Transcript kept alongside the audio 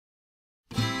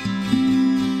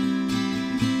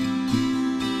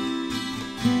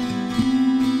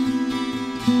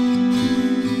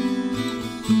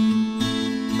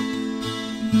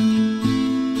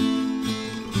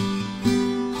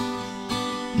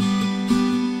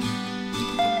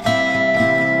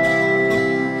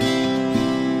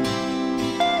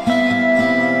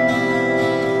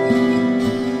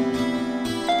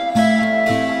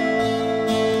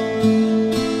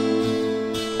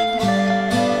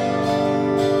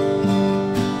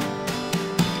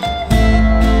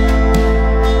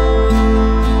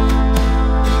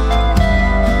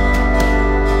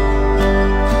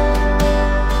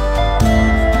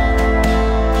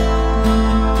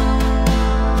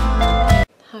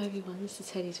Hi everyone, this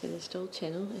is Hetty's Village Doll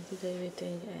channel, and today we're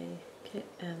doing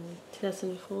a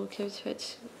 2004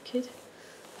 Cabbage kid,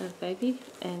 a baby,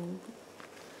 and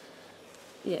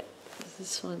yeah,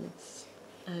 this one's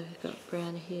we've got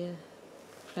brown hair,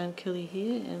 brown curly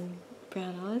hair and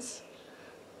brown eyes,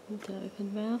 with an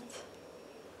open mouth.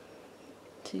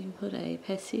 So you can put a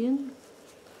passy in.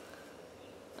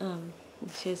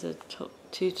 She has a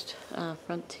two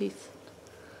front teeth.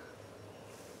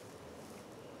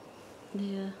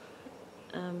 Yeah.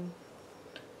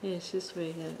 Yeah, she's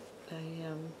wearing a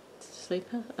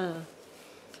sleeper, gown,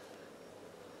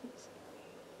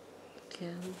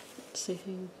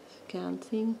 sleeping gown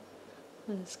thing,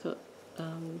 and it's got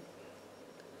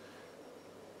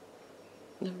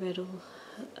the rattle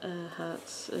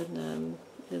hearts and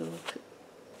little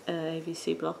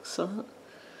ABC blocks on it.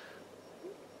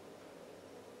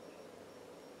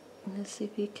 And there's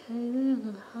CPK there,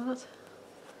 another heart.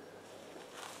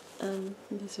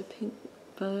 There's a pink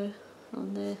bow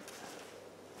on there.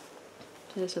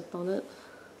 There's a bonnet.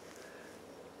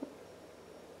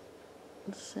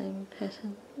 The same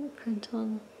pattern print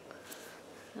on.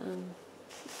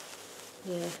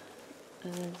 Yeah,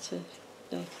 and it's a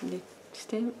neck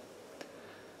stamp.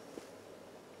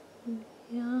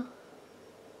 Yeah.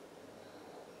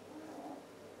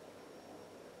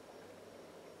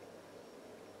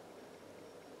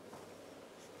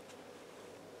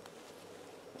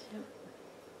 Yep.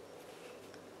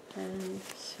 And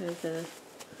so the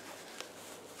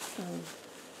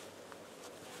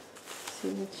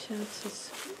signature is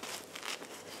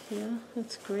here.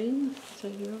 It's green, so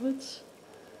Roberts.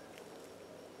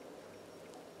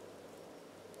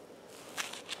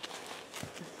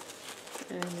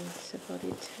 And it's a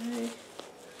body tag.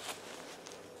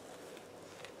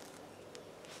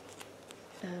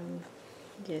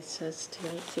 Yes, so it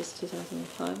says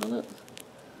 2005 on it.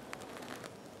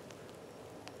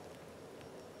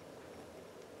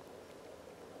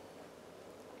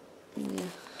 Yeah,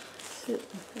 that's it.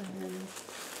 And then,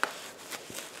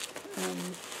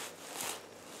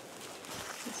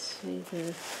 let's see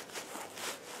the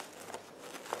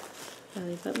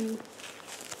belly button.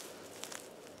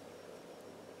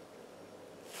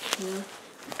 Yeah.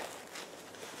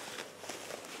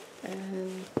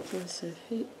 And there's her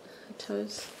feet, her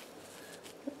toes.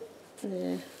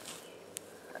 There.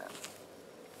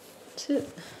 That's it.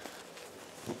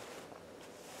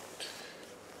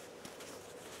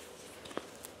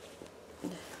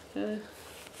 There we go.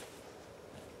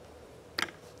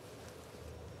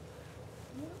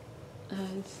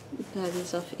 That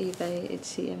is off eBay,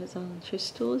 Etsy, Amazon and thrift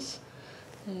stores.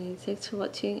 And thanks for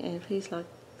watching, and please like,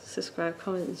 subscribe,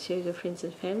 comment and share with your friends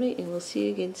and family, and we'll see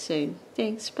you again soon.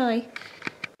 Thanks, bye.